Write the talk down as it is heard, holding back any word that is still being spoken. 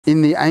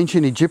In the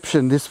ancient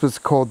Egyptian, this was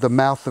called the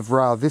mouth of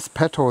Ra. This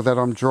petal that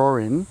I'm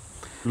drawing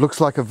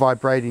looks like a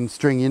vibrating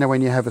string. You know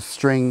when you have a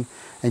string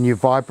and you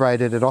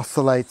vibrate it, it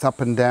oscillates up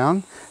and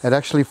down. It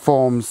actually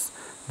forms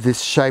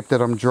this shape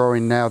that I'm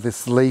drawing now,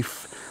 this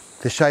leaf.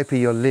 The shape of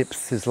your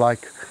lips is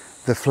like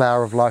the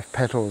flower of life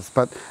petals.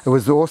 But it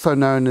was also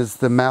known as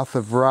the mouth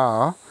of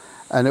Ra,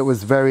 and it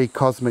was very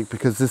cosmic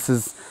because this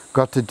has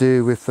got to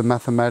do with the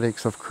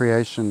mathematics of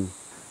creation.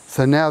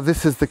 So now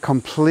this is the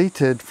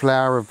completed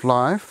flower of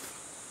life.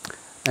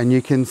 And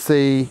you can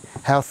see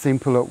how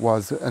simple it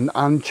was. An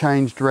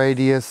unchanged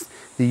radius,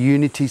 the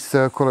unity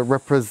circle, it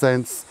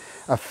represents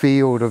a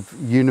field of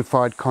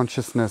unified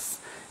consciousness.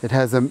 It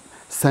has a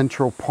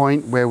central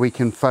point where we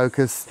can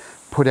focus,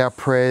 put our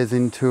prayers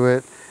into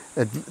it.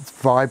 It's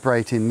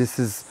vibrating. This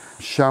is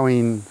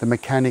showing the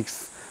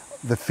mechanics,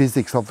 the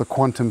physics of the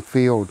quantum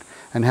field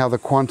and how the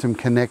quantum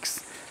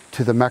connects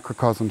to the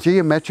macrocosm.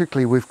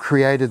 Geometrically, we've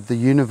created the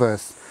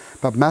universe.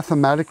 But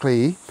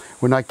mathematically,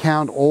 when I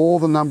count all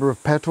the number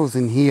of petals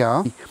in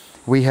here,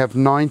 we have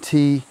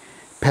 90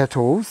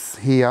 petals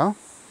here.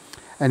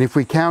 And if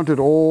we counted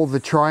all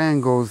the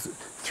triangles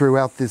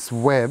throughout this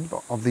web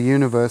of the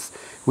universe,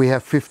 we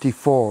have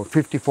 54.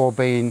 54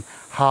 being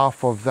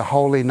half of the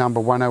holy number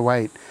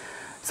 108.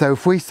 So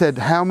if we said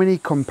how many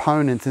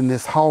components in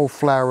this whole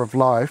flower of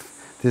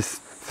life, this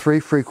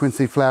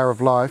 3-frequency flower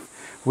of life,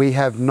 we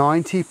have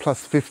 90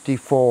 plus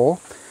 54,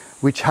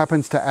 which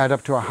happens to add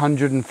up to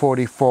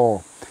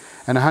 144.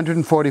 And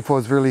 144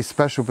 is really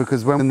special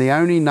because when the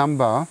only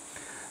number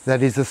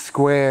that is a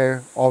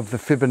square of the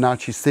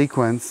Fibonacci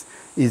sequence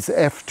is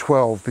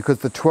F12, because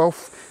the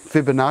 12th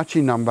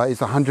Fibonacci number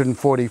is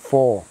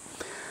 144.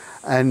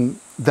 And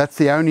that's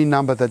the only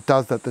number that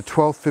does that. The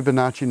 12th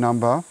Fibonacci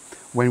number,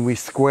 when we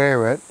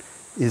square it,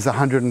 is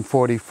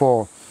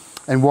 144.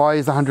 And why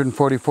is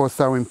 144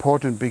 so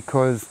important?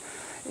 Because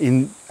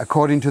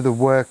according to the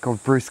work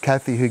of Bruce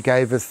Cathy, who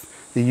gave us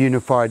the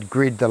unified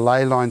grid, the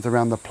ley lines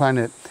around the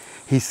planet,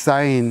 he's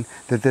saying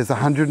that there's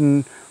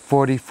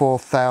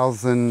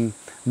 144,000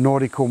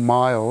 nautical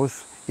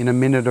miles in a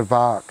minute of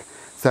arc.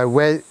 So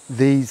where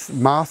these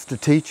master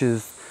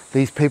teachers,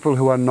 these people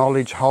who are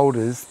knowledge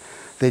holders,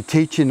 they're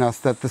teaching us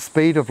that the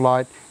speed of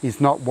light is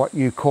not what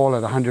you call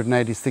it,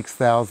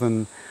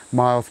 186,000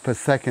 miles per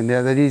second.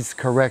 Now that is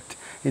correct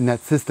in that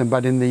system,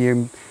 but in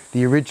the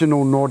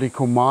original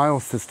nautical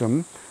mile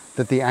system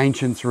that the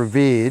ancients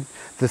revered,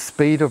 the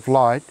speed of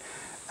light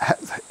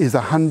is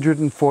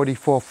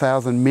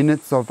 144,000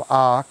 minutes of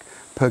arc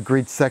per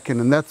grid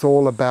second, and that's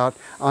all about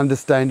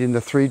understanding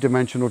the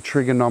three-dimensional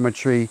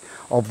trigonometry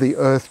of the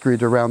Earth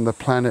grid around the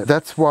planet.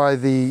 That's why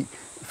the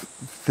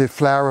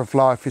flower of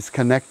life is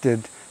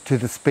connected to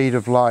the speed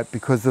of light,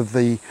 because of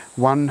the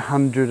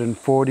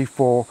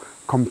 144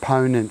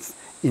 components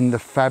in the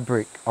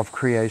fabric of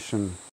creation.